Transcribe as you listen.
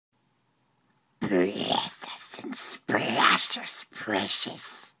Bless and splash us,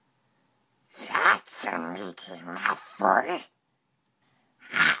 precious. That's a meaty mouthful.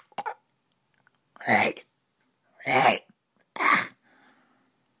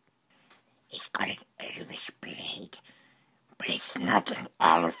 It's got an elvish blade, but it's not an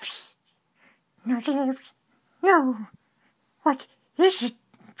elf's. Not an elf's? No. What is it,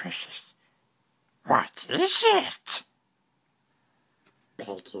 precious? What is it?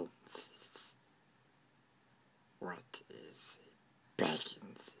 Baggins. What is it?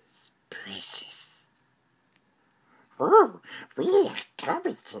 Baggins, precious. Oh, we like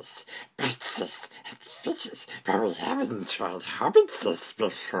hobbitses, batses, and fishes, but we haven't tried hobbitses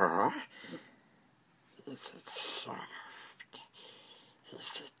before. Is it soft?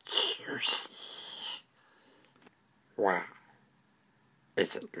 Is it juicy? Wow.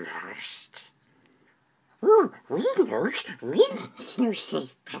 Is it lost? Oh, we know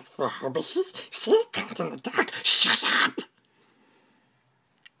safe path for hobbitses, safe path in the dark. Shut up!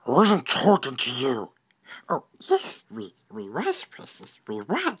 I wasn't talking to you. Oh, yes, we was, precious, we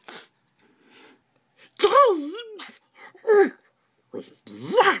was. Games! Oh, we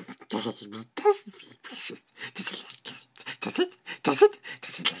love games, doesn't we, precious? Does it like games? Does it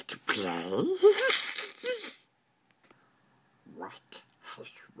like to play? What has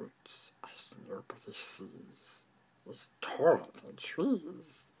roots as nobody sees is taller than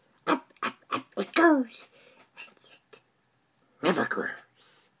trees. Up it goes, and yet never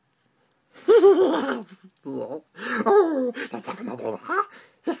grows. Yes. Oh, let's have another one, huh?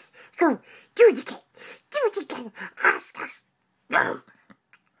 Yes, go, do it again. Do it again. Ask us. No.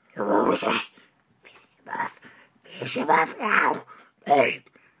 You always ask. Finish your mouth now. Hey,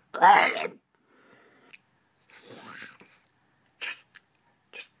 Golum.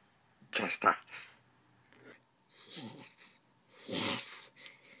 Just us. Yes.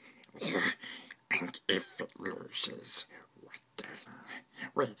 And if it loses, what then?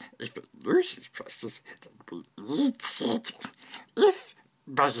 Well, if it loses, precious, then we eat it. If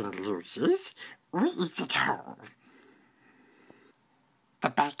Baggins loses, we eat it whole. The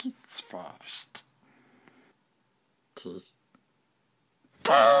Baggins first. Tea.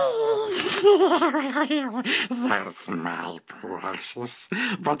 That's my precious.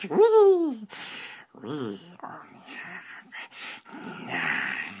 But we only have 9.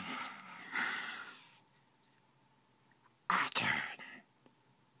 Again,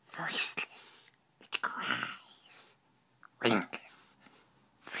 voiceless, it cries, wingless,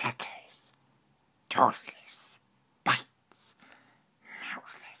 flutters, toothless, bites,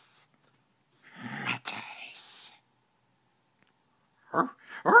 mouthless, mutters.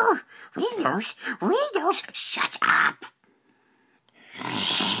 Oh, we knows, shut up!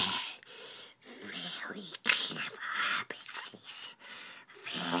 Very clever habits,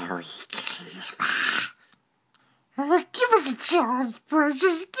 very clever. Give us a chance,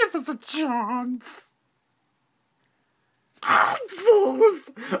 precious, give us a chance.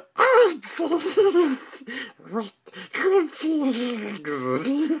 Axes! What could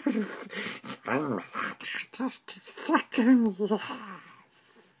exist? I'm without just a second, yes.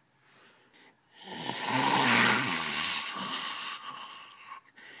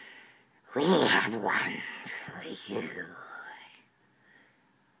 We have one for you.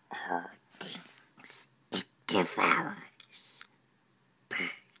 All things it devours.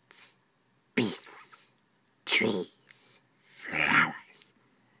 Birds, beasts, trees, flowers,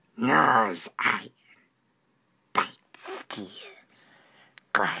 gnaws iron, bites steel,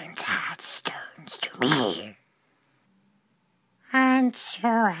 grinds hard stones to meal.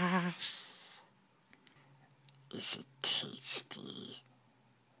 Answer us. Is it tasty?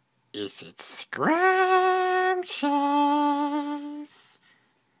 Is it scrumptious?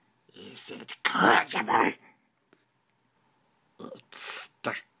 Is it crunchable? It's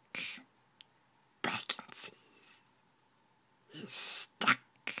stuck. Baggins is stuck.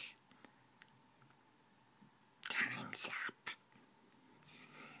 Time's up.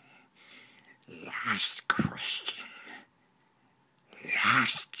 Last question.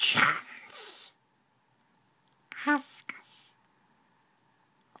 Last chance. Ask us.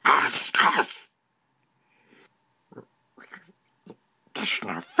 Ask us! That's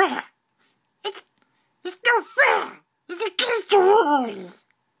not fair. It's not fair. It's against the rules.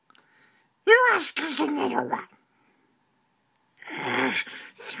 You ask us another one.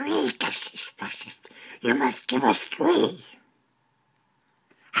 3 guesses, precious. You must give us 3.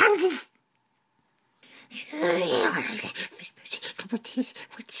 Hanses.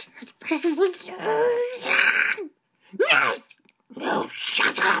 No,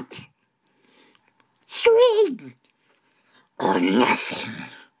 shut up. String or nothing.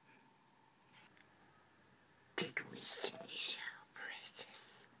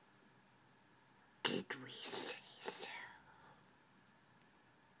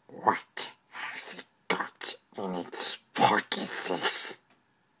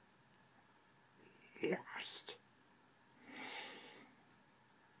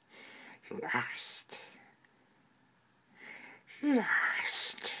 Lost.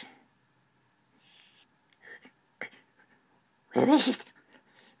 Lost. Where is it?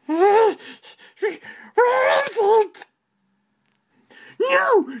 Where is it?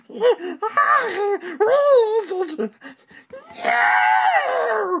 No! Where is it?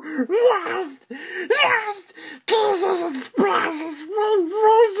 No! Lost! Lost! Kisses and splashes, my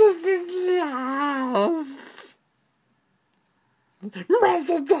precious is lost!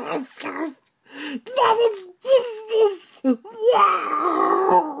 Message has lost! That is business!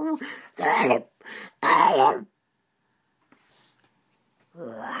 No! Golum!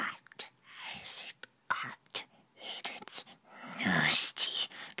 What has it got in its nasty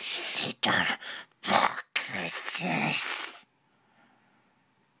little pockets? He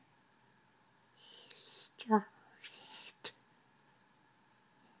stole it!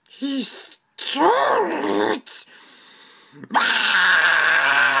 He stole it!